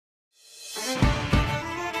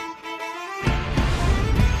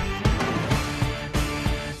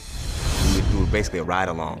basically a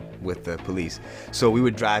ride-along with the police. So we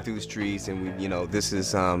would drive through the streets, and this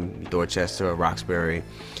is Dorchester or Roxbury.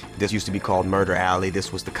 This used to be called Murder Alley.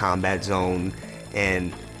 This was the combat zone.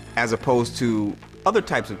 And as opposed to other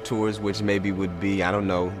types of tours, which maybe would be, I don't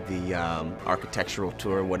know, the architectural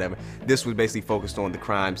tour or whatever, this was basically focused on the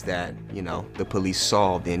crimes that, the police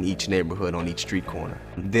solved in each neighborhood on each street corner.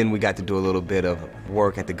 Then we got to do a little bit of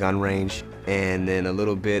work at the gun range, and then a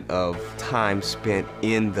little bit of time spent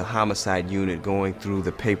in the homicide unit going through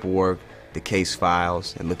the paperwork, the case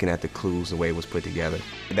files, and looking at the clues, the way it was put together.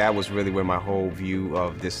 That was really where my whole view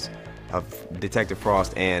of Detective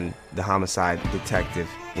Frost and the homicide detective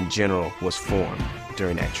in general was formed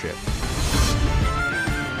during that trip.